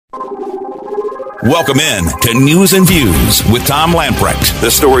Welcome in to News and Views with Tom Lamprecht. The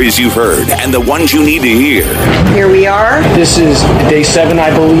stories you've heard and the ones you need to hear. Here we are. This is day 7,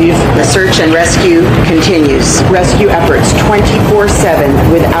 I believe. The search and rescue continues. Rescue efforts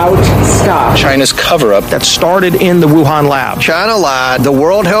 24/7 without stop. China's cover-up that started in the Wuhan lab. China lied, the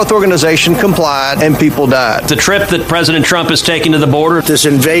World Health Organization complied, and people died. The trip that President Trump is taking to the border. This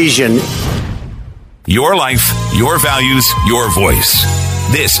invasion. Your life, your values, your voice.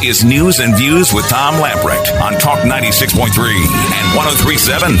 This is News and Views with Tom Lamprecht on Talk 96.3 and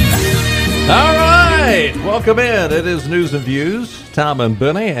 103.7. All right, welcome in. It is News and Views. Tom and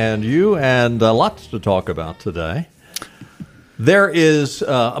Benny and you, and lots to talk about today. There is,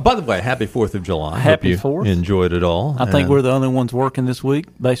 by the way, happy 4th of July. Happy Hope you 4th. Enjoyed it all. I think we're the only ones working this week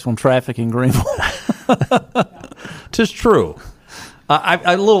based on traffic in Greenville. 'Tis true.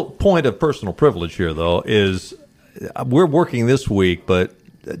 A little point of personal privilege here, though, is we're working this week, but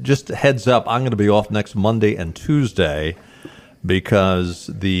just a heads up, I'm going to be off next Monday and Tuesday because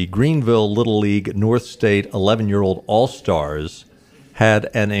the Greenville Little League North State 11-year-old All-Stars had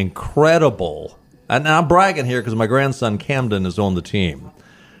an incredible, and I'm bragging here because my grandson Camden is on the team.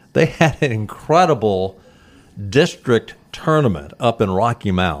 They had an incredible district tournament up in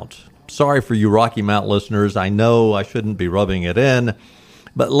Rocky Mount. Sorry for you Rocky Mount listeners. I know I shouldn't be rubbing it in,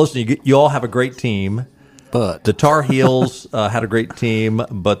 but listen, you all have a great team. But the Tar Heels had a great team,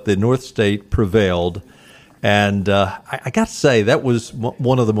 but the North State prevailed. And I got to say, that was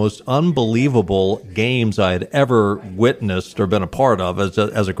one of the most unbelievable games I had ever witnessed or been a part of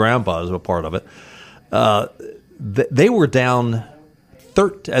as a grandpa, as a part of it. They were down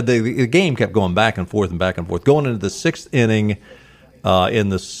 13. The game kept going back and forth and back and forth. Going into the 6th inning in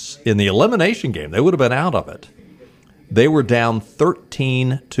the elimination game, they would have been out of it. They were down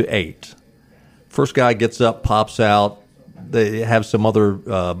 13-8. First guy gets up, pops out. They have some other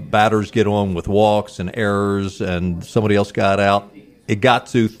batters get on with walks and errors, and somebody else got out. It got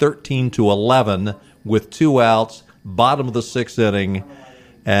to 13-11 with 2 outs, bottom of the 6th inning,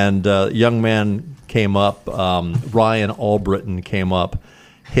 and a young man came up, Ryan Albritton came up,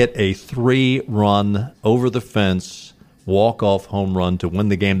 hit a 3-run over the fence, walk-off home run to win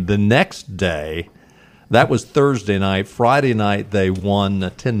the game. The next day, that was Thursday night. Friday night, they won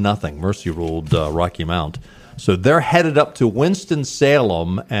 10-0. Mercy ruled Rocky Mount. So they're headed up to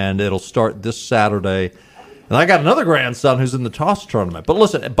Winston-Salem, and it'll start this Saturday. And I got another grandson who's in the toss tournament. But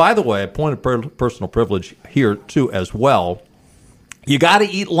listen, by the way, a point of personal privilege here, too, as well. You got to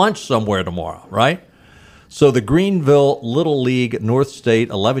eat lunch somewhere tomorrow, right? So the Greenville Little League North State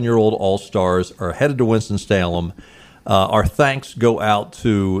 11-year-old All-Stars are headed to Winston-Salem. Our thanks go out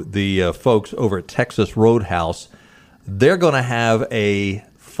to the folks over at Texas Roadhouse. They're going to have a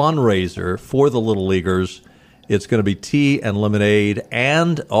fundraiser for the Little Leaguers. It's going to be tea and lemonade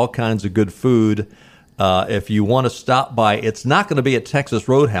and all kinds of good food. If you want to stop by, it's not going to be at Texas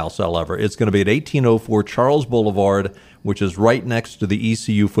Roadhouse, however. It's going to be at 1804 Charles Boulevard, which is right next to the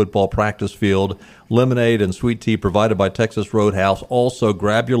ECU football practice field. Lemonade and sweet tea provided by Texas Roadhouse. Also,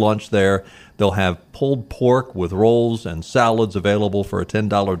 grab your lunch there. They'll have pulled pork with rolls and salads available for a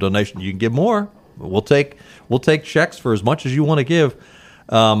 $10 donation. You can give more. We'll take checks for as much as you want to give.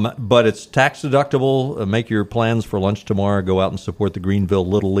 But it's tax deductible. Make your plans for lunch tomorrow. Go out and support the Greenville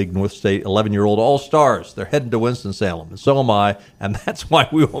Little League North State 11-year-old All-Stars. They're heading to Winston-Salem, and so am I, and that's why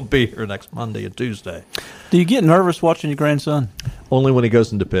we won't be here next Monday and Tuesday. Do you get nervous watching your grandson? Only when he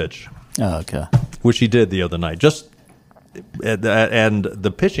goes into pitch. Oh, okay. Which he did the other night. And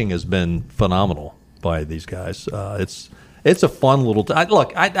the pitching has been phenomenal by these guys. It's a fun little.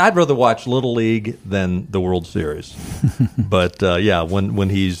 Look, I'd rather watch Little League than the World Series. But yeah, when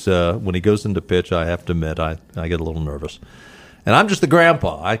he goes into pitch, I have to admit I get a little nervous. And I'm just the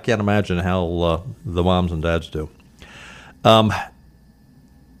grandpa. I can't imagine how the moms and dads do.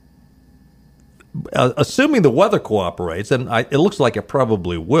 Assuming the weather cooperates, and it looks like it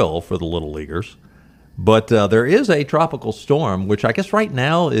probably will for the Little Leaguers. But there is a tropical storm, which I guess right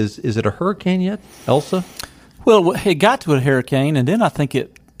now is it a hurricane yet, Elsa? Well, it got to a hurricane, and then I think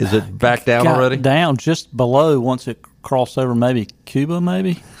it back down already? Down just below once it crossed over maybe Cuba,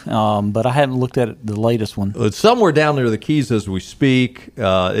 maybe. But I haven't looked at it, the latest one. It's somewhere down near the Keys as we speak.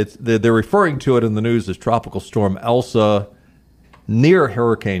 They're referring to it in the news as Tropical Storm Elsa, near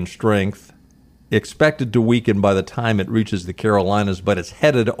hurricane strength, expected to weaken by the time it reaches the Carolinas, but it's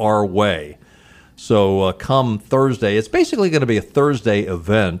headed our way. So come Thursday, it's basically going to be a Thursday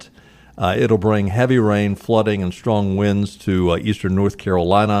event. It'll bring heavy rain, flooding, and strong winds to eastern North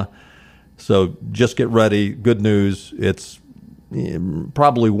Carolina. So just get ready. Good news. It's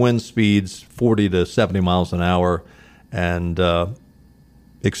probably wind speeds 40 to 70 miles an hour. And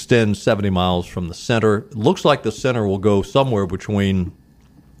extend 70 miles from the center. It looks like the center will go somewhere between,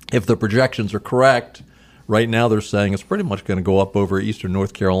 if the projections are correct, right now they're saying it's pretty much going to go up over eastern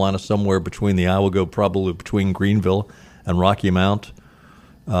North Carolina, somewhere between the eye will go probably between Greenville and Rocky Mount.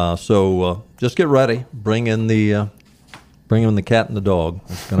 So just get ready. Bring in the cat and the dog.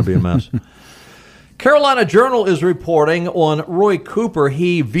 It's going to be a mess. Carolina Journal is reporting on Roy Cooper.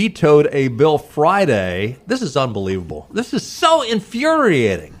 He vetoed a bill Friday. This is unbelievable. This is so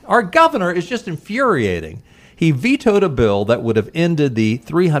infuriating. Our governor is just infuriating. He vetoed a bill that would have ended the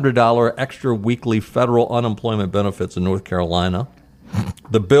 $300 extra weekly federal unemployment benefits in North Carolina.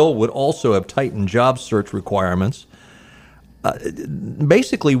 The bill would also have tightened job search requirements.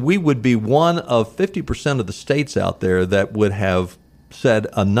 Basically, we would be one of 50% of the states out there that would have said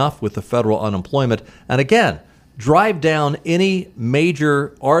enough with the federal unemployment. And again, drive down any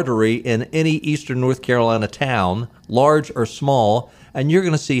major artery in any eastern North Carolina town, large or small, and you're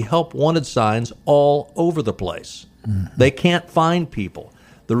going to see help wanted signs all over the place. Mm-hmm. They can't find people.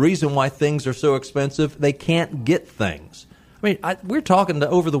 The reason why things are so expensive, they can't get things. I mean, we're talking to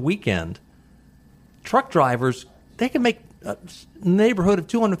over the weekend. Truck drivers, they can make a neighborhood of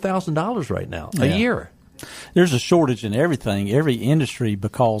 $200,000 right now a year. There's a shortage in everything, every industry,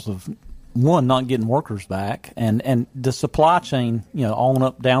 because of, one, not getting workers back, and the supply chain, on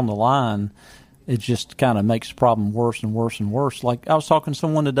up down the line, it just kind of makes the problem worse and worse and worse. Like I was talking to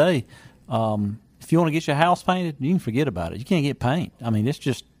someone today, if you want to get your house painted, you can forget about it. You can't get paint. I mean, it's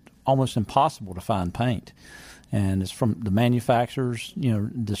just almost impossible to find paint. And it's from the manufacturers,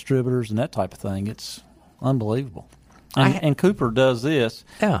 distributors and that type of thing. It's unbelievable. And Cooper does this.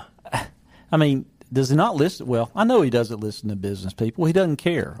 Yeah. I mean, does he not listen? Well, I know he doesn't listen to business people. He doesn't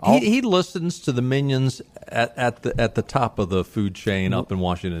care. He listens to the minions at the top of the food chain up in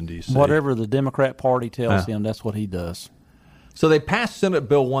Washington, D.C. Whatever the Democrat Party tells him, that's what he does. So they passed Senate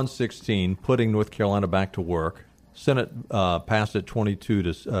Bill 116, putting North Carolina back to work. Senate passed it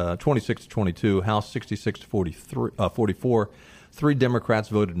 26 to 22, House 66 to 44. 3 Democrats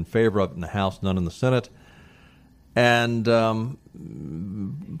voted in favor of it in the House, none in the Senate. And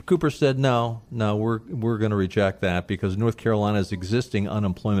Cooper said, no, we're going to reject that because North Carolina's existing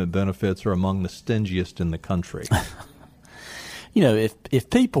unemployment benefits are among the stingiest in the country. If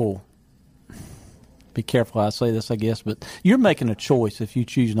people, be careful how I say this, I guess, but you're making a choice if you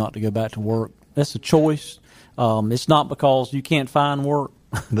choose not to go back to work. That's a choice. It's not because you can't find work.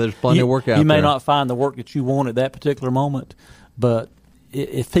 There's plenty of work out there. You may not find the work that you want at that particular moment, but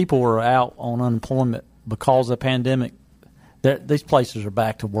if people are out on unemployment because of the pandemic, these places are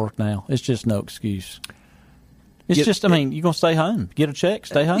back to work now. It's just no excuse. You're going to stay home, get a check,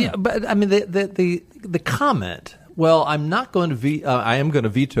 stay home. Yeah, but I mean the comment. Well, I'm not going to I am going to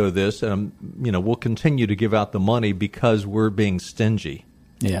veto this, and we'll continue to give out the money because we're being stingy.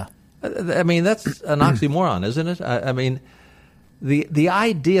 Yeah, I mean that's an oxymoron, isn't it? I mean, the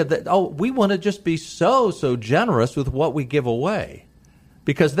idea that we want to just be so generous with what we give away.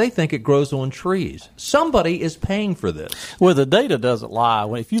 Because they think it grows on trees. Somebody is paying for this. Well, the data doesn't lie.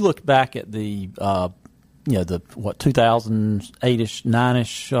 If you look back at the 2008-ish,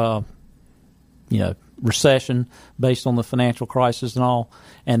 9-ish, recession based on the financial crisis and all,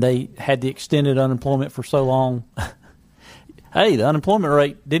 and they had the extended unemployment for so long. Hey, the unemployment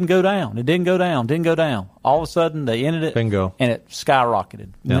rate didn't go down. It didn't go down. All of a sudden, they ended it. Bingo. And it skyrocketed.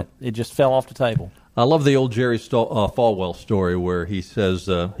 Yep. It just fell off the table. I love the old Jerry Falwell story where he says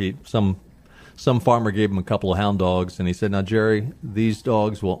some farmer gave him a couple of hound dogs, and he said, "Now, Jerry, these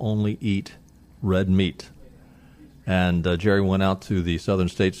dogs will only eat red meat." And Jerry went out to the Southern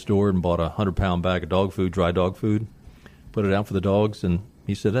States store and bought a 100-pound bag of dog food, dry dog food, put it out for the dogs, and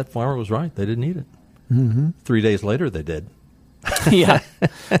he said that farmer was right. They didn't eat it. Mm-hmm. 3 days later, they did. Yeah.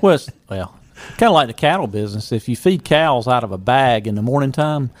 Well, kind of like the cattle business. If you feed cows out of a bag in the morning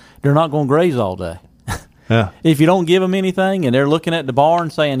time, they're not going to graze all day. Yeah. If you don't give them anything and they're looking at the barn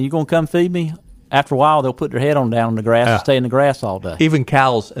saying, "You going to come feed me?" After a while, they'll put their head on down in the grass and stay in the grass all day. Even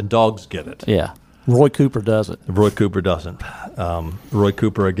cows and dogs get it. Yeah. Roy Cooper does it. Roy Cooper doesn't. Roy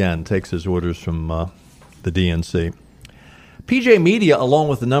Cooper, again, takes his orders from the DNC. PJ Media, along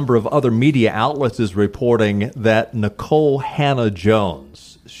with a number of other media outlets, is reporting that Nikole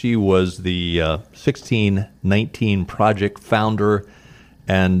Hannah-Jones, she was the 1619 Project founder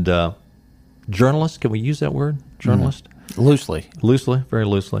and journalist. Can we use that word? Journalist? Loosely. Loosely, very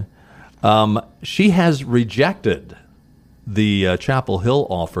loosely. She has rejected the Chapel Hill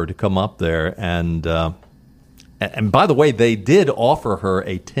offer to come up there. And by the way, they did offer her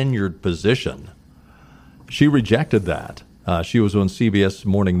a tenured position. She rejected that. She was on CBS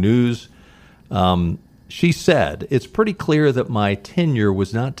Morning News. she said, "It's pretty clear that my tenure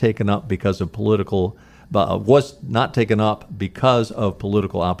was not taken up because of political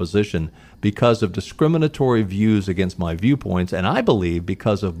opposition, because of discriminatory views against my viewpoints, and I believe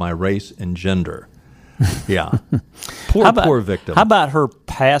because of my race and gender." Yeah. Poor victim. How about her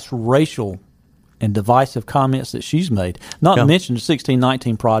past racial and divisive comments that she's made? Not to mention the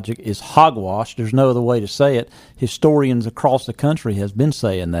 1619 Project is hogwash. There's no other way to say it. Historians across the country has been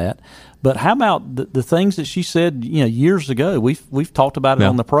saying that. But how about the things that she said, years ago? We've talked about it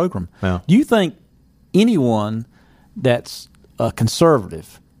on the program. Yeah. Do you think anyone that's a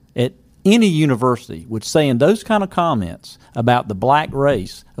conservative at any university would say in those kind of comments about the black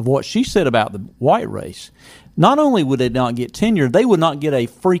race of what she said about the white race, not only would they not get tenure, they would not get a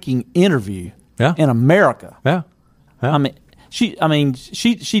freaking interview in America. Yeah. I mean,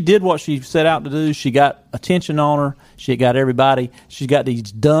 she did what she set out to do. She got attention on her. She got everybody. She's got these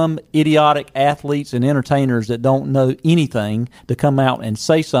dumb, idiotic athletes and entertainers that don't know anything to come out and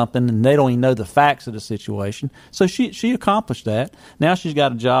say something, and they don't even know the facts of the situation. So she accomplished that. Now she's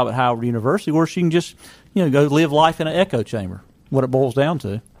got a job at Howard University where she can just go live life in an echo chamber. What it boils down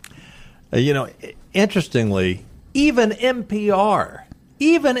to. Interestingly, even NPR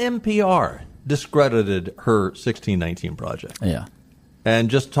discredited her 1619 Project. Yeah. And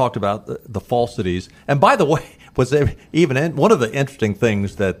just talked about the falsities. And by the way, one of the interesting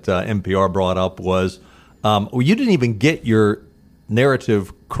things that NPR brought up was you didn't even get your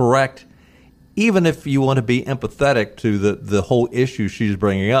narrative correct, even if you want to be empathetic to the whole issue she's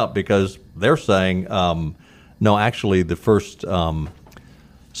bringing up, because they're saying, no, actually the first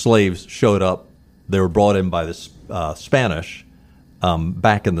slaves showed up. They were brought in by the Spanish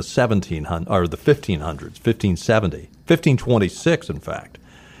back in the 1500s or the 1500s, 1526, in fact.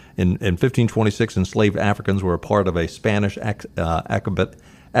 In 1526, enslaved Africans were a part of a Spanish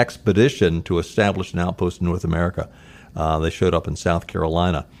expedition to establish an outpost in North America. They showed up in South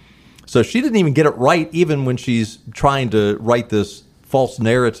Carolina. So she didn't even get it right, even when she's trying to write this false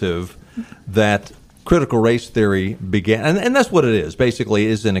narrative that critical race theory began. And that's what it is, basically,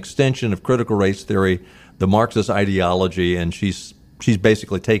 is an extension of critical race theory, the Marxist ideology, and she's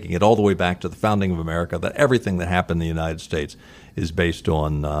basically taking it all the way back to the founding of America, that everything that happened in the United States is based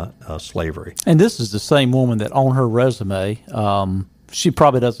on slavery. And this is the same woman that on her resume, she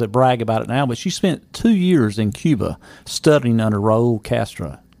probably doesn't brag about it now, but she spent 2 years in Cuba studying under Raul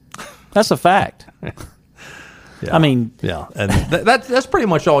Castro. That's a fact. Yeah. I mean... Yeah, and that's pretty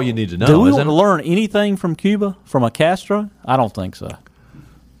much all you need to know, do we isn't want to learn anything from Cuba, from a Castro? I don't think so.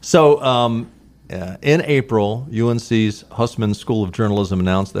 So... in April, UNC's Hussman School of Journalism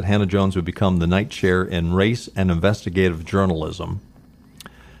announced that Hannah Jones would become the Knight Chair in Race and Investigative Journalism,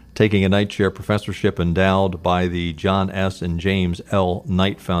 taking a Knight Chair professorship endowed by the John S. and James L.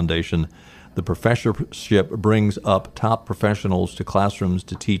 Knight Foundation. The professorship brings up top professionals to classrooms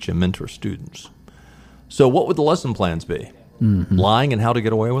to teach and mentor students. So what would the lesson plans be? Mm-hmm. Lying and how to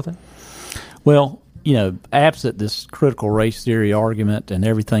get away with it? Well, absent this critical race theory argument and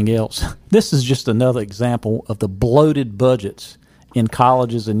everything else, this is just another example of the bloated budgets in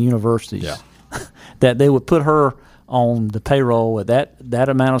colleges and universities. Yeah. That they would put her on the payroll at that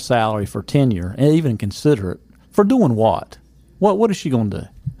amount of salary for tenure, and even consider it for doing what? What is she going to do?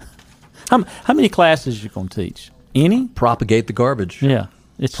 How many classes is she going to teach? Any? Propagate the garbage. Yeah.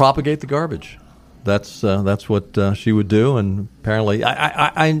 Propagate the garbage. That's what she would do, and apparently,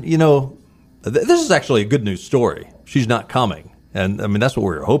 this is actually a good news story. She's not coming. And, I mean, that's what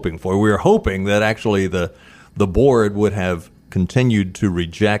we were hoping for. We were hoping that actually the board would have continued to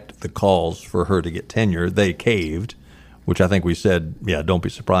reject the calls for her to get tenure. They caved, which I think we said, don't be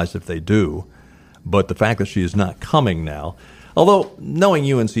surprised if they do. But the fact that she is not coming now, although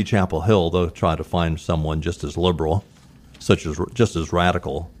knowing UNC Chapel Hill, they'll try to find someone just as liberal, just as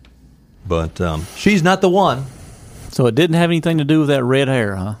radical. But she's not the one. So it didn't have anything to do with that red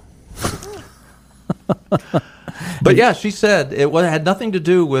hair, huh? But yeah, she said it had nothing to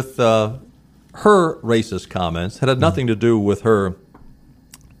do with her racist comments. It had nothing to do with her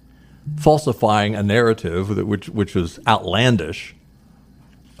falsifying a narrative which was outlandish.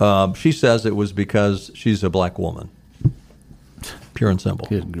 She says it was because she's a black woman. Pure and simple.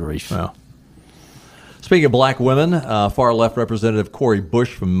 Good grief. Yeah. Speaking of black women, far-left Representative Cori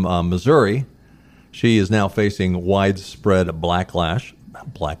Bush from Missouri, she is now facing widespread backlash.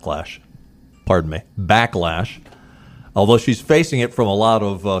 Although she's facing it from a lot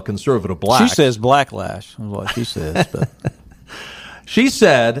of conservative blacks. She says blacklash, is what she says. But. She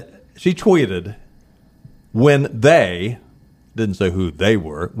tweeted, when they, didn't say who they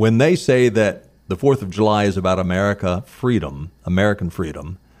were, when they say that the 4th of July is about American freedom,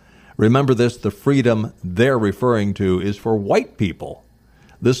 Remember this, the freedom they're referring to is for white people.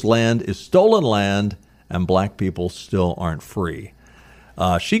 This land is stolen land, and black people still aren't free.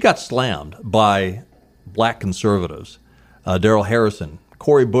 She got slammed by black conservatives. Darrell Harrison.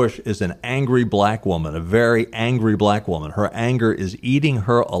 Cori Bush is an angry black woman, a very angry black woman. Her anger is eating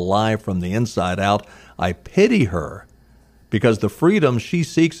her alive from the inside out. I pity her because the freedom she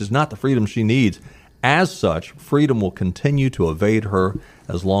seeks is not the freedom she needs. As such, freedom will continue to evade her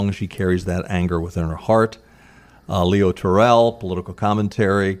as long as she carries that anger within her heart. Leo Terrell, political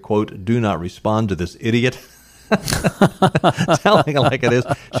commentary, quote, "Do not respond to this idiot." Telling it like it is.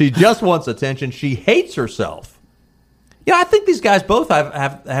 She just wants attention. She hates herself. Yeah, I think these guys both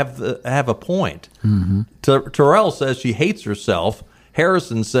have a point. Mm-hmm. Terrell says she hates herself.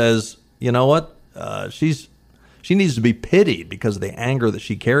 Harrison says, you know what? She needs to be pitied because of the anger that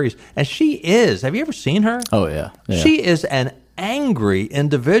she carries. And she is. Have you ever seen her? Oh, yeah. She is an angry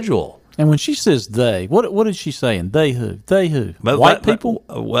individual. And when she says they, what is she saying? They who? They who? But white people?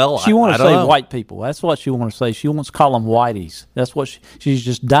 Well, she wants to say white people. That's what she wants to say. She wants to call them whiteys. That's what she's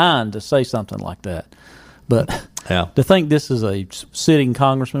just dying to say something like that. But to think this is a sitting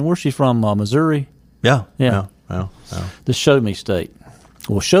congressman, where's she from? Missouri? Yeah. The show me state.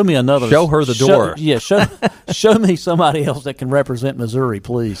 Well, show me another. Show her the door. Show me somebody else that can represent Missouri,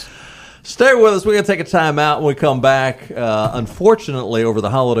 please. Stay with us. We're going to take a time out when we come back. Unfortunately, over the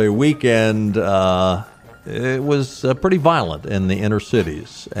holiday weekend, it was pretty violent in the inner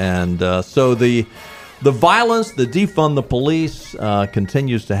cities. And so the violence, the defund the police,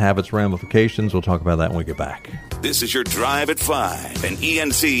 continues to have its ramifications. We'll talk about that when we get back. This is your Drive at 5 and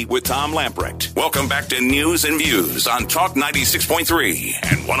ENC with Tom Lamprecht. Welcome back to News and Views on Talk 96.3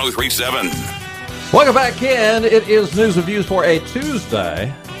 and 103.7. Welcome back in. It is News and Views for a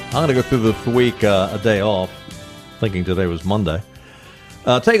Tuesday. I'm going to go through this week a day off, thinking today was Monday.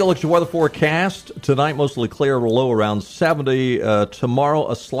 Take a look at your weather forecast. Tonight, mostly clear, low around 70. Tomorrow,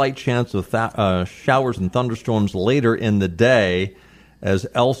 a slight chance of showers and thunderstorms later in the day as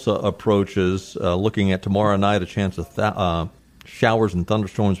Elsa approaches. Looking at tomorrow night, a chance of showers and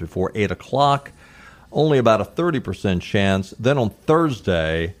thunderstorms before 8 o'clock. Only about a 30% chance. Then on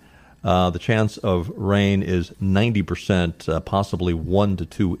Thursday, the chance of rain is 90%, possibly 1 to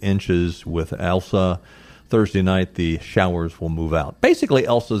 2 inches with Elsa. Thursday night, the showers will move out. Basically,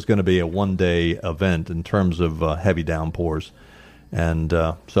 Elsa is going to be a one-day event in terms of heavy downpours. And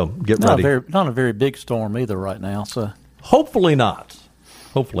so get ready. Not a very big storm either right now. So hopefully not.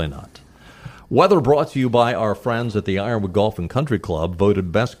 Hopefully not. Weather brought to you by our friends at the Ironwood Golf and Country Club,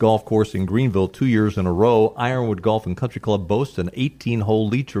 voted best golf course in Greenville 2 years in a row. Ironwood Golf and Country Club boasts an 18-hole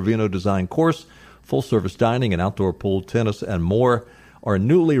Lee Trevino design course, full-service dining and outdoor pool, tennis, and more. Our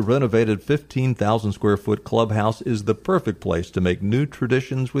newly renovated 15,000-square-foot clubhouse is the perfect place to make new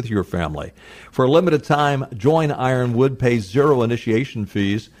traditions with your family. For a limited time, join Ironwood, pay zero initiation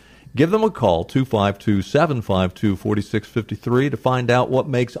fees. Give them a call, 252-752-4653, to find out what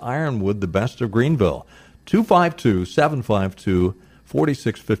makes Ironwood the best of Greenville.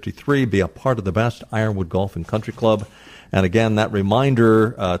 252-752-4653. Be a part of the best Ironwood Golf and Country Club. And again, that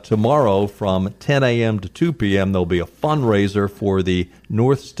reminder, tomorrow from 10 a.m. to 2 p.m., there'll be a fundraiser for the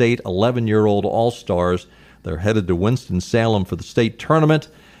North State 11-year-old All-Stars. They're headed to Winston-Salem for the state tournament.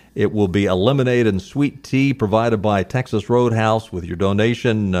 It will be a lemonade and sweet tea provided by Texas Roadhouse. With your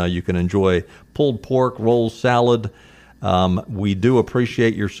donation, you can enjoy pulled pork, rolls, salad. We do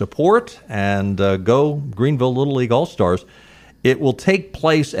appreciate your support. And go Greenville Little League All-Stars. It will take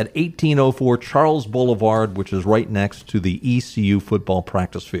place at 1804 Charles Boulevard, which is right next to the ECU football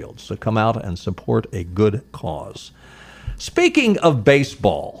practice field. So come out and support a good cause. Speaking of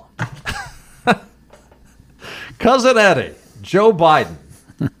baseball, Cousin Eddie, Joe Biden,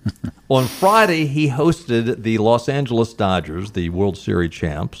 on Friday he hosted the Los Angeles Dodgers, the World Series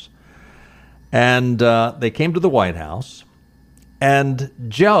champs, and they came to the White House, and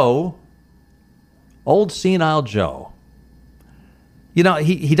Joe, old senile Joe, you know,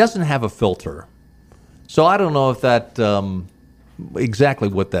 he doesn't have a filter. So I don't know if that exactly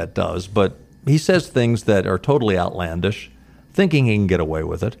what that does, but he says things that are totally outlandish, thinking he can get away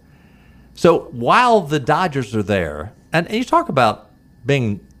with it. So while the Dodgers are there, and you talk about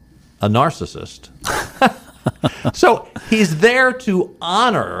being a narcissist. So he's there to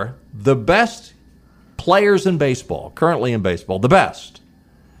honor the best players in baseball, currently in baseball, the best.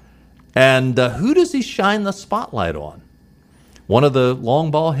 And who does he shine the spotlight on? One of the long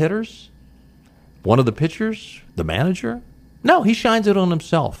ball hitters? One of the pitchers? The manager? No, he shines it on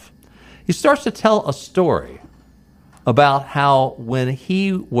himself. He starts to tell a story about how when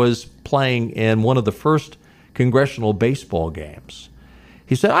he was playing in one of the first congressional baseball games,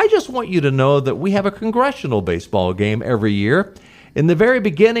 He said, I just want you to know that we have a congressional baseball game every year. In the very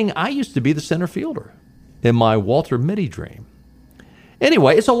beginning, I used to be the center fielder in my Walter Mitty dream.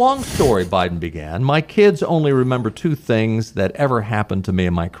 Anyway, it's a long story, Biden began. My kids only remember two things that ever happened to me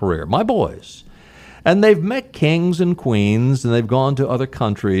in my career. My boys. And they've met kings and queens, and they've gone to other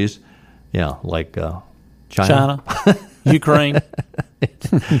countries, like China. Ukraine.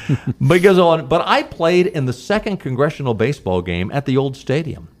 But I played in the second congressional baseball game at the old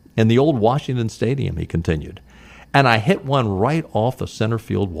stadium, in the old Washington Stadium, he continued. And I hit one right off the center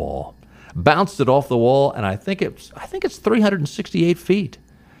field wall. Bounced it off the wall, and I think it's 368 feet.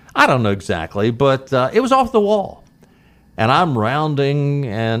 I don't know exactly, but it was off the wall. And I'm rounding,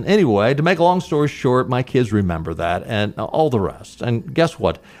 and anyway, to make a long story short, my kids remember that and all the rest. And guess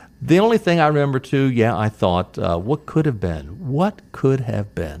what? The only thing I remember, too, I thought, what could have been? What could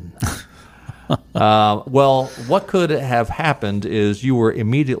have been? Well, what could have happened is you were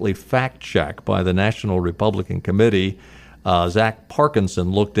immediately fact-checked by the National Republican Committee. Zach Parkinson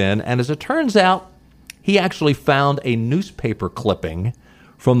looked in, and as it turns out, he actually found a newspaper clipping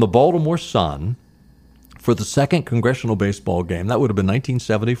from the Baltimore Sun for the second congressional baseball game. That would have been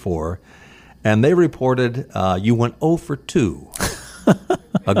 1974. And they reported you went 0 for 2.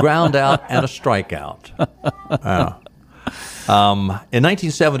 A ground out and a strikeout. In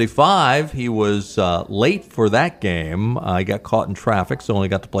 1975, he was late for that game. He got caught in traffic, so only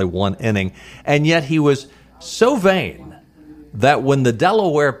got to play one inning. And yet he was so vain that when the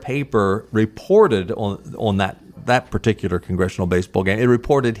Delaware paper reported on that particular congressional baseball game, it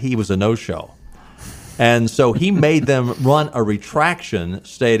reported he was a no-show. And so he made them run a retraction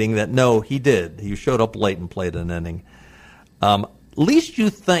stating that, no, he did. He showed up late and played an inning. Least you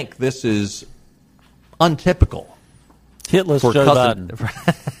think this is untypical. Hitless Joe Biden.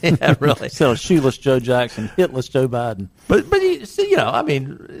 Yeah, really. Instead of shoeless Joe Jackson, hitless Joe Biden. But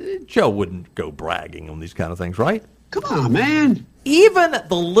Joe wouldn't go bragging on these kind of things, right? Come on, man. Even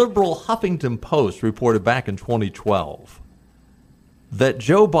the liberal Huffington Post reported back in 2012 that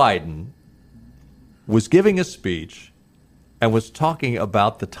Joe Biden was giving a speech and was talking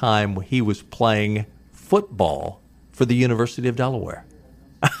about the time he was playing football for the University of Delaware.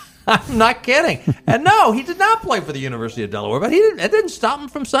 I'm not kidding. And no, he did not play for the University of Delaware, but it didn't stop him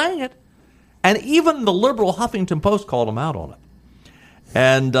from saying it. And even the liberal Huffington Post called him out on it.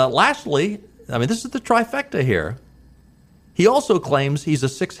 And lastly, this is the trifecta here. He also claims he's a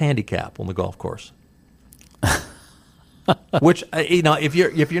 6 handicap on the golf course. Which,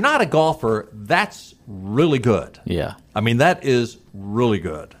 if you're not a golfer, that's really good. Yeah. That is really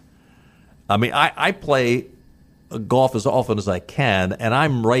good. I play golf as often as I can, and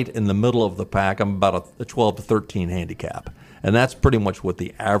I'm right in the middle of the pack. I'm about a 12 to 13 handicap. And that's pretty much what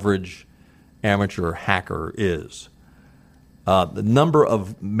the average amateur hacker is. The number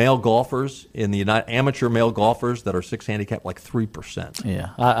of male golfers in the amateur male golfers that are 6 handicap, like 3%.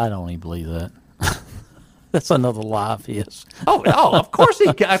 Yeah, I don't even believe that. That's another lie of his. Oh, of course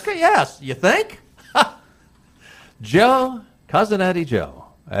he can. Yes, you think? Joe, Cousin Eddie Joe.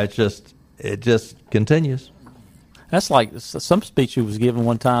 It just continues. That's like some speech he was giving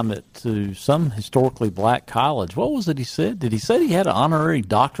one time to some historically black college. What was it he said? Did he say he had an honorary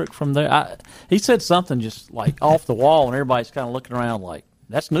doctorate from there? He said something just like off the wall, and everybody's kind of looking around like,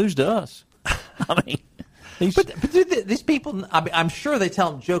 that's news to us. But these people, I'm sure they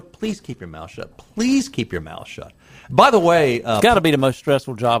tell him, Joe, please keep your mouth shut. Please keep your mouth shut. By the way, it's got to be the most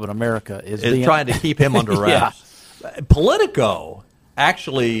stressful job in America is trying to keep him under wraps. Yeah. Politico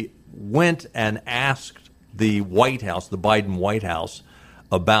actually went and asked the White House, the Biden White House,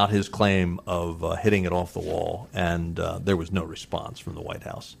 about his claim of hitting it off the wall, and there was no response from the White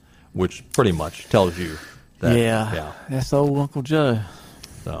House, which pretty much tells you that. Yeah. That's old Uncle Joe.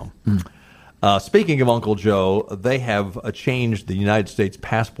 So, speaking of Uncle Joe, they have changed the United States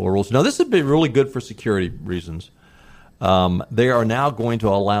passport rules. Now, this has been really good for security reasons. They are now going to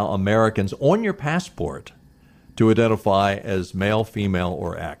allow Americans on your passport to identify as male, female,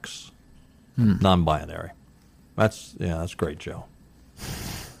 or X, non-binary. That's great, Joe.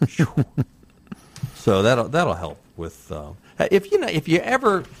 So that'll help with if you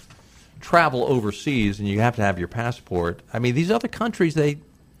ever travel overseas and you have to have your passport. These other countries, at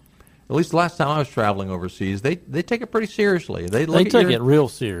least the last time I was traveling overseas, they take it pretty seriously. They take it real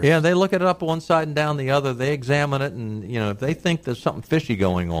serious. Yeah, they look at it up one side and down the other. They examine it, and if they think there's something fishy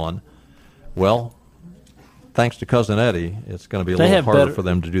going on, well, thanks to Cousin Eddie, it's going to be a little harder for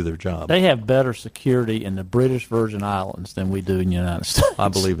them to do their job. They have better security in the British Virgin Islands than we do in the United States. I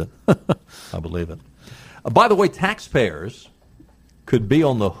believe it. I believe it. By the way, taxpayers could be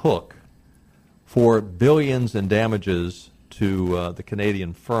on the hook for billions in damages to the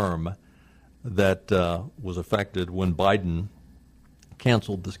Canadian firm that was affected when Biden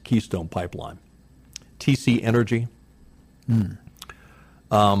canceled the Keystone Pipeline. TC Energy.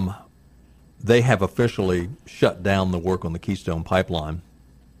 They have officially shut down the work on the Keystone Pipeline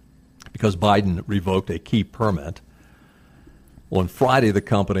because Biden revoked a key permit. On Friday, the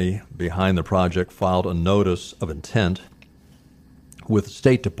company behind the project filed a notice of intent with the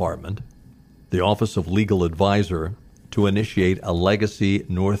State Department, the Office of Legal Advisor, to initiate a legacy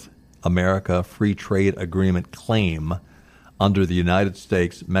North America Free Trade Agreement claim under the United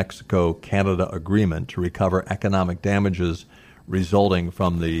States-Mexico-Canada Agreement to recover economic damages resulting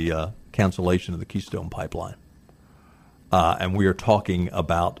from the cancellation of the Keystone Pipeline. And we are talking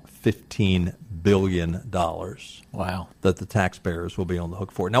about $15 billion. Wow. That the taxpayers will be on the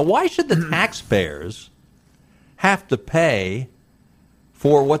hook for. Now, why should the taxpayers have to pay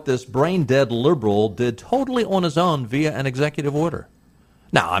for what this brain-dead liberal did totally on his own via an executive order?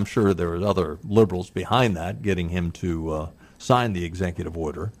 Now, I'm sure there are other liberals behind that getting him to sign the executive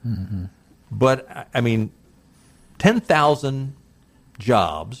order. Mm-hmm. But, I mean, 10,000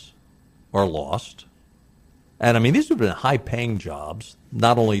 jobs are lost. And, I mean, these have been high-paying jobs,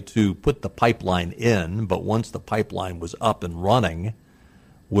 not only to put the pipeline in, but once the pipeline was up and running,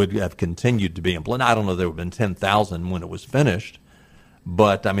 would have continued to be employed. I don't know if there would have been 10,000 when it was finished.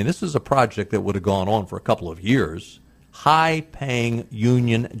 But, I mean, this is a project that would have gone on for a couple of years. High-paying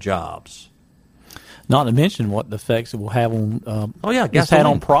union jobs. Not to mention what the effects it will have on gasoline. It's had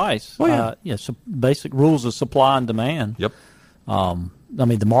on price. Oh, yeah. So basic rules of supply and demand. Yep. I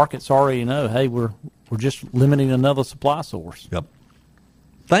mean, the markets already know, hey, we're just limiting another supply source. Yep.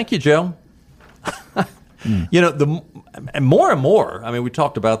 Thank you, Joe. You know, and more, I mean, we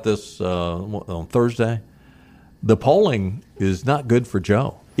talked about this on Thursday. The polling is not good for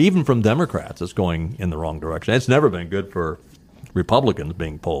Joe. Even from Democrats, it's going in the wrong direction. It's never been good for Republicans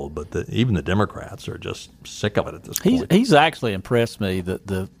being polled, but even the Democrats are just sick of it at this point. He's actually impressed me. That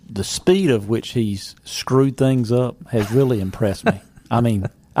the speed of which he's screwed things up has really impressed me. I mean,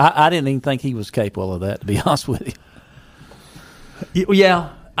 I didn't even think he was capable of that, to be honest with you.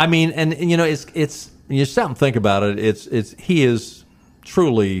 Yeah, I mean, and you know, it's you stop and think about it. He is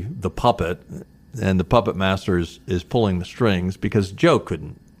truly the puppet, and the puppet master is pulling the strings, because Joe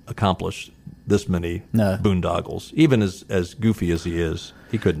couldn't accomplish this many boondoggles. Even as goofy as he is,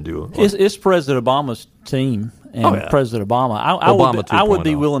 he couldn't do it. It's President Obama's team and President Obama. I would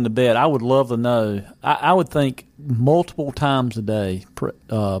be willing to bet. I would love to know. I would think multiple times a day,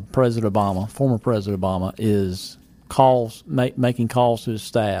 President Obama, former President Obama, is making calls to his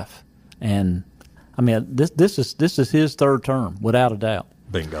staff, and I mean this is his third term without a doubt.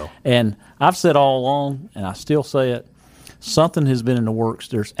 Bingo. And I've said all along, and I still say it, something has been in the works.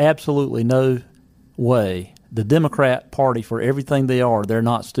 There's absolutely no way the Democrat Party, for everything they're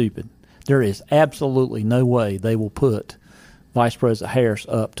not stupid. There is absolutely no way they will put Vice President Harris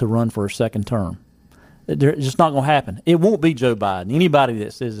up to run for a second term. It's just not going to happen. It won't be Joe Biden. Anybody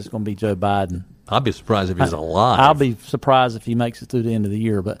that says it's going to be Joe Biden, I'd be surprised if he's alive. I'll be surprised if he makes it through the end of the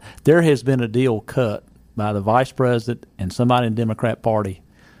year. But there has been a deal cut by the vice president and somebody in the Democrat Party.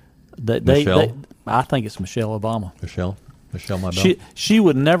 I think it's Michelle Obama. Michelle, my belt. She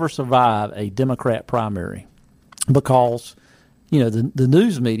would never survive a Democrat primary because, you know, the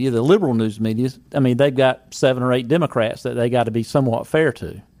news media, the liberal news media, I mean, they've got 7 or 8 Democrats that they got to be somewhat fair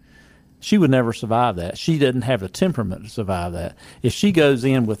to. She would never survive that. She doesn't have the temperament to survive that. If she goes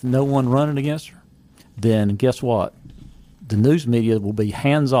in with no one running against her, then guess what? The news media will be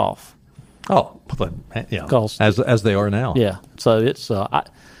hands off. Oh, yeah, as they are now. Yeah, so it's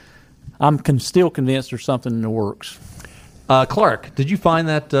I'm still convinced there's something in the works. Clark, did you find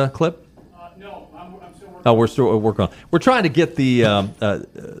that clip? No, I'm still working. Oh, we're still working on. We're trying to get the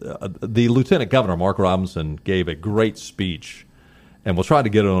Lieutenant Governor Mark Robinson gave a great speech, and we'll try to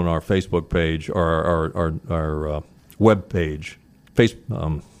get it on our Facebook page or our web page,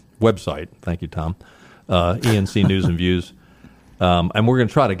 website. Thank you, Tom. ENC News and Views. And we're going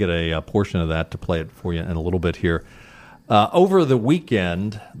to try to get a portion of that to play it for you in a little bit here. Over the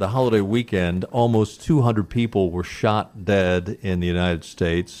weekend, the holiday weekend, almost 200 people were shot dead in the United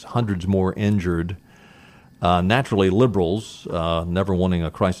States, hundreds more injured. Naturally, liberals, never wanting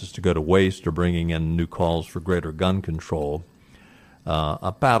a crisis to go to waste, are bringing in new calls for greater gun control.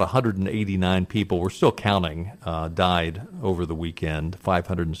 About 189 people, we're still counting, died over the weekend,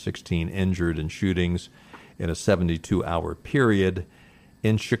 516 injured in shootings in a 72-hour period.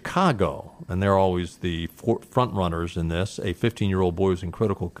 In Chicago, and they're always the front runners in this, a 15-year-old boy was in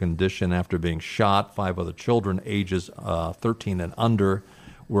critical condition after being shot. 5 other children, ages 13 and under,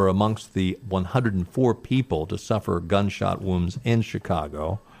 were amongst the 104 people to suffer gunshot wounds in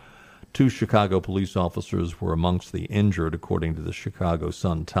Chicago. 2 Chicago police officers were amongst the injured, according to the Chicago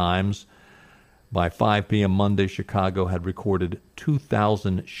Sun-Times. By 5 p.m. Monday, Chicago had recorded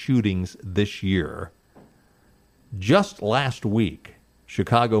 2,000 shootings this year. Just last week,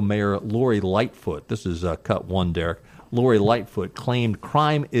 Chicago Mayor Lori Lightfoot, this is cut one, Derek, Lori Lightfoot claimed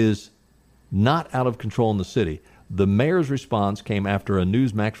crime is not out of control in the city. The mayor's response came after a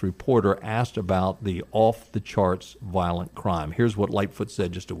Newsmax reporter asked about the off-the-charts violent crime. Here's what Lightfoot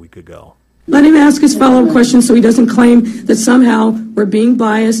said just a week ago. Let him ask his follow-up question so he doesn't claim that somehow we're being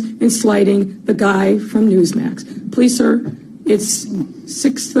biased and slighting the guy from Newsmax. Please, sir, it's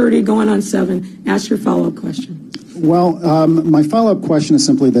 6:30 going on 7. Ask your follow-up question. Well, my follow-up question is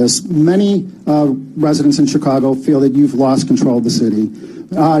simply this. Many residents in Chicago feel that you've lost control of the city.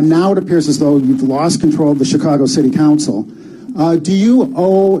 Now it appears as though you've lost control of the Chicago City Council. Do you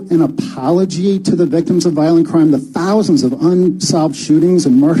owe an apology to the victims of violent crime, the thousands of unsolved shootings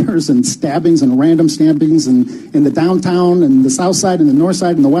and murders and stabbings and random stabbings in the downtown and the south side and the north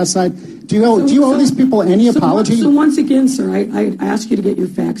side and the west side? Do you owe these people any apology? So once again, sir, I ask you to get your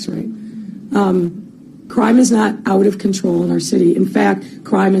facts right. Crime is not out of control in our city. In fact,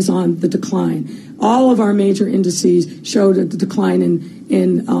 crime is on the decline. All of our major indices showed a decline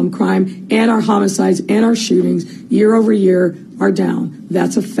in crime, and our homicides and our shootings year over year are down.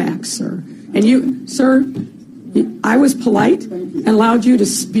 That's a fact, sir. And you, sir, I was polite and allowed you to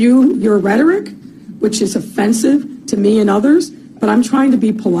spew your rhetoric, which is offensive to me and others, but I'm trying to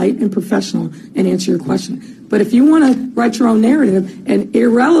be polite and professional and answer your question. But if you want to write your own narrative and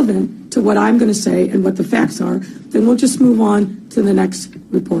irrelevant to what I'm going to say and what the facts are, then we'll just move on to the next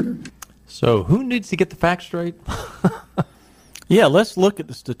reporter. So who needs to get the facts straight? Yeah, let's look at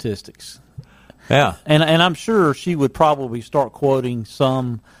the statistics. Yeah. And I'm sure she would probably start quoting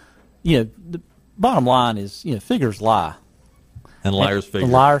some, the bottom line is, figures lie. And liars figure.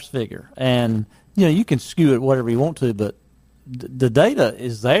 Liars figure. And, you can skew it whatever you want to, but the data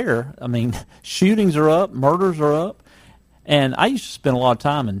is there. I mean, shootings are up, murders are up. And I used to spend a lot of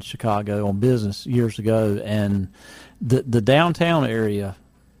time in Chicago on business years ago, and the downtown area,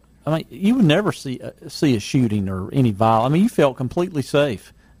 I mean, you would never see a shooting or any violence. I mean, you felt completely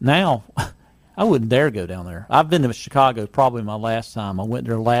safe. Now, I wouldn't dare go down there. I've been to Chicago probably my last time. I went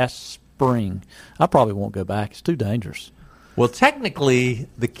there last spring. I probably won't go back. It's too dangerous. Well, technically,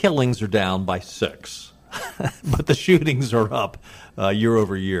 the killings are down by 6, but the shootings are up year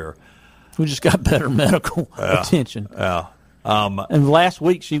over year. We just got better medical attention. Yeah. And last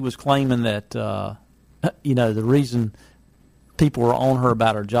week she was claiming that, the reason people were on her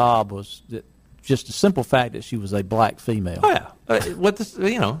about her job was that just the simple fact that she was a black female. Oh,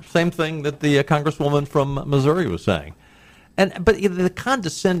 yeah. Same thing that the Congresswoman from Missouri was saying. But the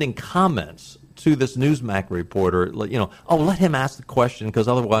condescending comments to this Newsmax reporter, let him ask the question because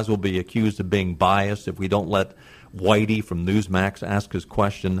otherwise we'll be accused of being biased if we don't let Whitey from Newsmax ask his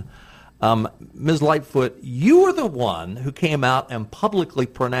question. Ms. Lightfoot, you were the one who came out and publicly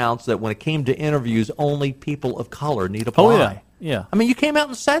pronounced that when it came to interviews, only people of color need apply. Oh, yeah. I mean, you came out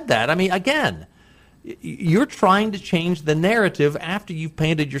and said that. I mean, again, you're trying to change the narrative after you've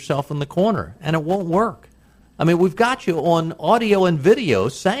painted yourself in the corner, and it won't work. I mean, we've got you on audio and video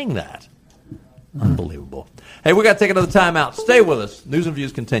saying that. Unbelievable. Hey, we got to take another time out. Stay with us. News and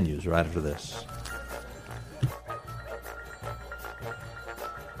Views continues right after this.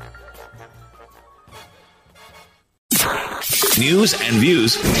 News and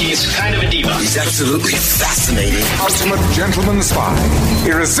Views. He's kind of a diva. He's absolutely fascinating. Ultimate gentleman spy.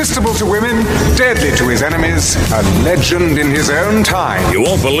 Irresistible to women, deadly to his enemies, a legend in his own time. You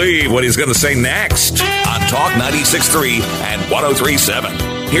won't believe what he's going to say next on Talk 96.3 and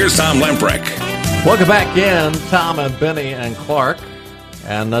 103.7. Here's Tom Lempreck. Welcome back in, Tom and Benny and Clark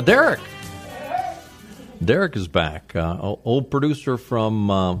and Derek. Derek is back. Old producer from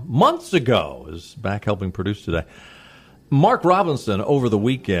months ago is back helping produce today. Mark Robinson over the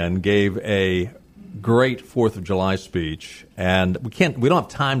weekend gave a great 4th of July speech, and we don't have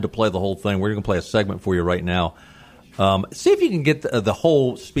time to play the whole thing. We're going to play a segment for you right now. See if you can get the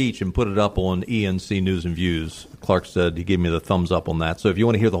whole speech and put it up on ENC News and Views. Clark said he gave me the thumbs up on that. So if you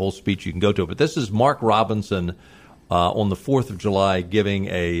want to hear the whole speech, you can go to it. But this is Mark Robinson on the 4th of July giving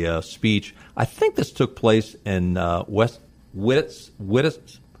a speech. I think this took place in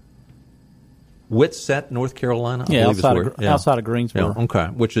Whitsett, North Carolina. Yeah, outside of Greensboro. Yeah, okay,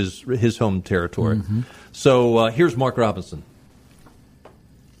 which is his home territory. Mm-hmm. So here's Mark Robinson.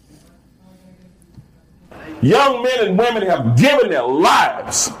 Young men and women have given their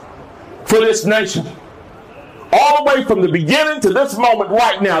lives for this nation. All the way from the beginning to this moment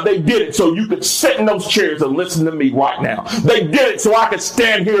right now, they did it so you could sit in those chairs and listen to me right now. They did it so I could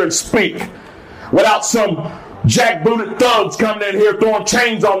stand here and speak without some jackbooted thugs coming in here throwing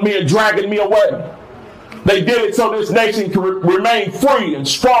chains on me and dragging me away. They did it so this nation can remain free and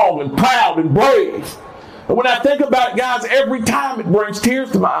strong and proud and brave. And when I think about it, guys, every time it brings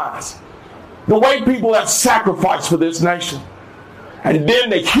tears to my eyes. The way people have sacrificed for this nation. And then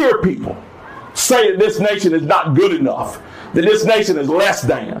they hear people say that this nation is not good enough, that this nation is less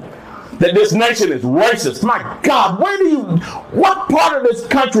than, that this nation is racist. My God, what part of this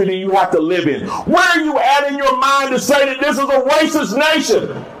country do you have to live in? Where are you at in your mind to say that this is a racist nation?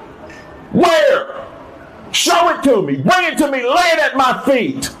 Where? Show it to me. Bring it to me. Lay it at my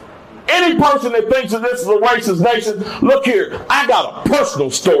feet. Any person that thinks that this is a racist nation, look here, I got a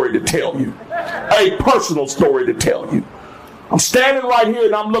personal story to tell you. A personal story to tell you. I'm standing right here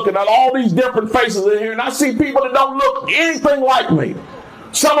and I'm looking at all these different faces in here and I see people that don't look anything like me.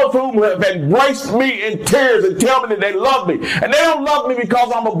 Some of whom have embraced me in tears and tell me that they love me. And they don't love me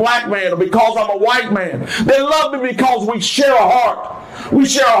because I'm a black man or because I'm a white man. They love me because we share a heart. We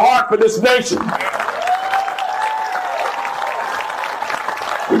share a heart for this nation.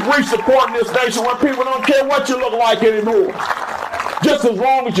 We've reached a point in this nation where people don't care what you look like anymore. Just as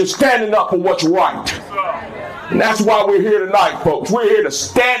long as you're standing up for what's right. And that's why we're here tonight, folks. We're here to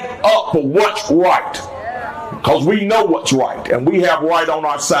stand up for what's right. Because we know what's right. And we have right on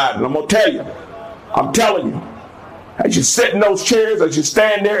our side. And I'm going to tell you, I'm telling you, as you sit in those chairs, as you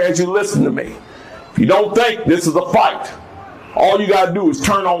stand there, as you listen to me, if you don't think this is a fight, all you got to do is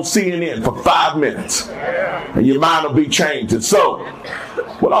turn on CNN for 5 minutes. And your mind will be changed. And so,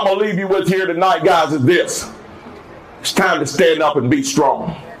 what I'm going to leave you with here tonight, guys, is this. It's time to stand up and be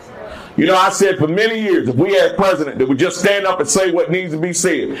strong. You know, I said for many years, if we had a president that would just stand up and say what needs to be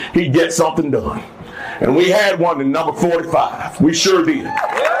said, he'd get something done. And we had one in number 45. We sure did.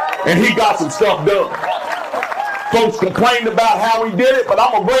 And he got some stuff done. Folks complained about how he did it, but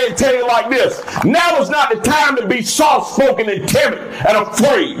I'm going to go ahead and tell you like this. Now is not the time to be soft-spoken and timid and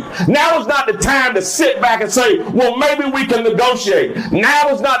afraid. Now is not the time to sit back and say, well, maybe we can negotiate. Now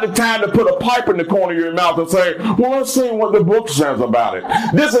is not the time to put a pipe in the corner of your mouth and say, well, let's see what the book says about it.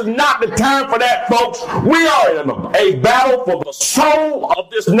 This is not the time for that, folks. We are in a battle for the soul of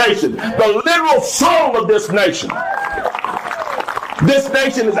this nation, the literal soul of this nation. This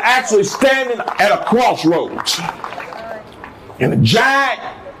nation is actually standing at a crossroads. And a giant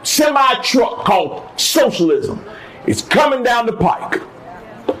semi-truck called socialism is coming down the pike.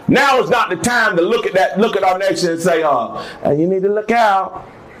 Now is not the time to look at our nation and say, you need to look out.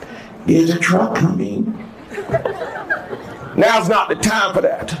 There's a truck coming. Now's not the time for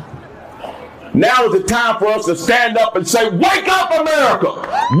that. Now is the time for us to stand up and say, wake up, America!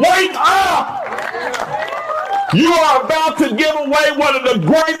 Wake up! You are about to give away one of the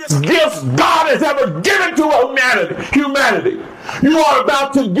greatest gifts God has ever given to humanity. You are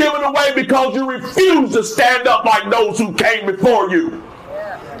about to give it away because you refuse to stand up like those who came before you.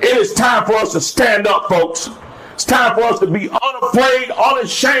 It is time for us to stand up, folks. It's time for us to be unafraid,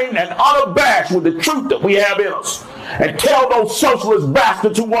 unashamed, and unabashed with the truth that we have in us. And tell those socialist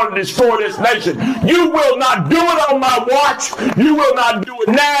bastards who want to destroy this nation, you will not do it on my watch. You will not do it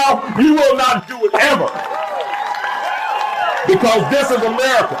now. You will not do it ever. Because this is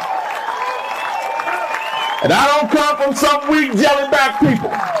America. And I don't come from some weak jellyback people.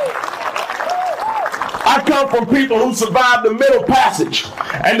 I come from people who survived the Middle Passage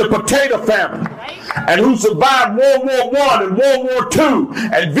and the potato famine, and who survived World War I and World War II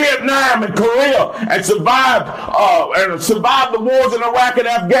and Vietnam and Korea, and survived the wars in Iraq and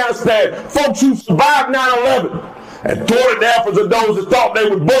Afghanistan. Folks who survived 9/11 and tore the efforts of those that thought they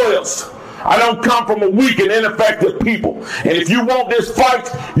would bully us. I don't come from a weak and ineffective people. And if you want this fight,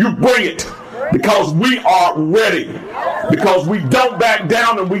 you bring it. Because we are ready. Because we don't back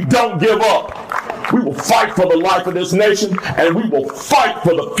down and we don't give up. We will fight for the life of this nation, and we will fight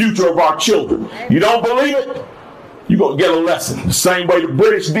for the future of our children. You don't believe it? You're going to get a lesson. The same way the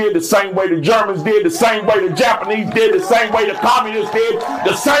British did, the same way the Germans did, the same way the Japanese did, the same way the communists did,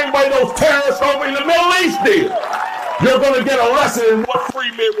 the same way those terrorists over in the Middle East did. You're going to get a lesson in what free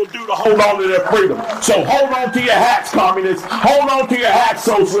men will do to hold on to their freedom. So hold on to your hats, communists. Hold on to your hats,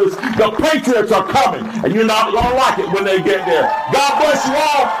 socialists. The patriots are coming, and you're not going to like it when they get there. God bless you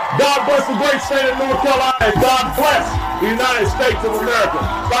all. God bless the great state of North Carolina, and God bless the United States of America.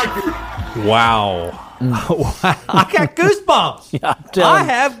 Thank you. Wow. I got goosebumps. Yeah, I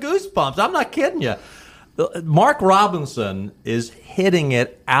have goosebumps. I'm not kidding you. Mark Robinson is hitting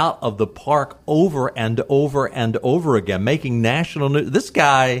it out of the park over and over and over again, making national news. This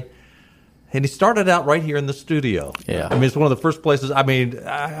guy And he started out right here in the studio. Yeah. I mean, it's one of the first places. I mean,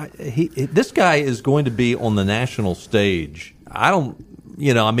 this guy is going to be on the national stage.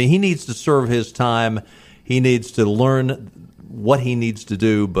 He needs to serve his time. He needs to learn what he needs to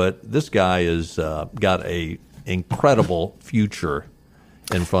do. But this guy has got a incredible future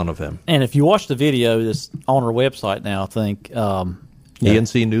in front of him. And if you watch the video that's on our website now, I think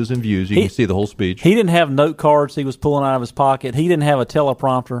ENC News and Views, you can see the whole speech. He didn't have note cards he was pulling out of his pocket. He didn't have a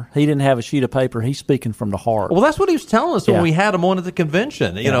teleprompter. He didn't have a sheet of paper. He's speaking from the heart. Well, that's what he was telling us when we had him on at the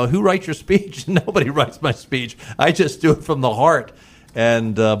convention. You know, who writes your speech? Nobody writes my speech. I just do it from the heart.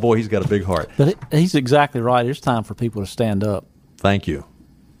 And, boy, he's got a big heart. But he's exactly right. It's time for people to stand up. Thank you.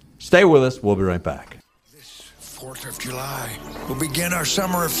 Stay with us. We'll be right back. 4th of July, we'll begin our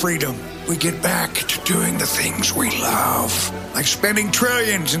summer of freedom. We get back to doing the things we love, like spending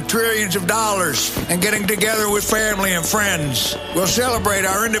trillions and trillions of dollars and getting together with family and friends. We'll celebrate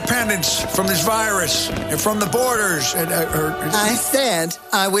our independence from this virus and from the borders. I said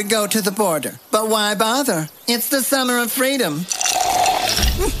I would go to the border, but why bother? It's the summer of freedom.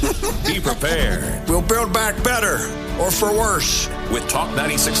 Be prepared. We'll build back better, or for worse. With Talk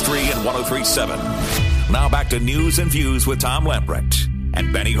 96.3 and 103.7. Now back to News and Views with Tom Lamprecht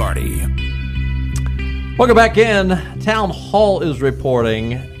and Benny Hardy. Welcome back in. Town Hall is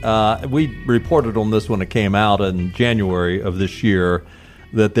reporting. We reported on this when it came out in January of this year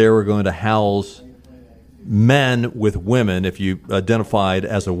that they were going to house men with women. If you identified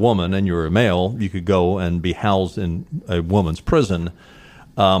as a woman and you're a male, you could go and be housed in a woman's prison.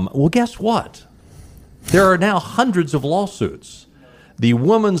 Well, guess what? There are now hundreds of lawsuits. The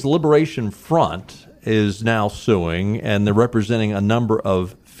Women's Liberation Front is now suing, and they're representing a number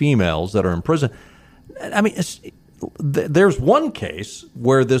of females that are in prison. I mean, there's one case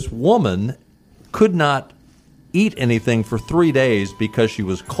where this woman could not eat anything for 3 days because she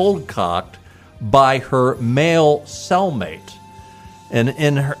was cold-cocked by her male cellmate. And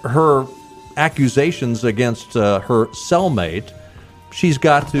in her accusations against her cellmate, she's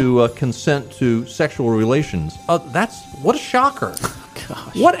got to consent to sexual relations. What a shocker.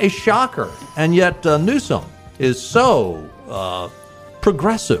 Gosh. What a shocker. And yet Newsom is so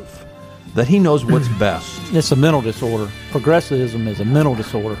progressive that he knows what's best. It's a mental disorder. Progressivism is a mental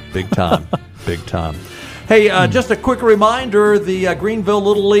disorder. Big time. Big time. Hey, just a quick reminder, the Greenville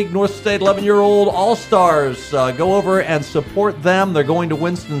Little League North State 11-year-old All-Stars, go over and support them. They're going to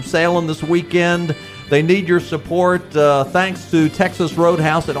Winston-Salem this weekend. They need your support. Thanks to Texas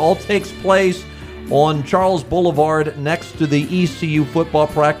Roadhouse. It all takes place on Charles Boulevard next to the ECU football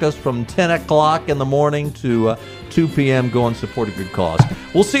practice from 10 o'clock in the morning to 2 p.m. Go and support a good cause.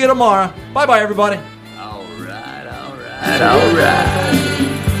 We'll see you tomorrow. Bye-bye, everybody. All right.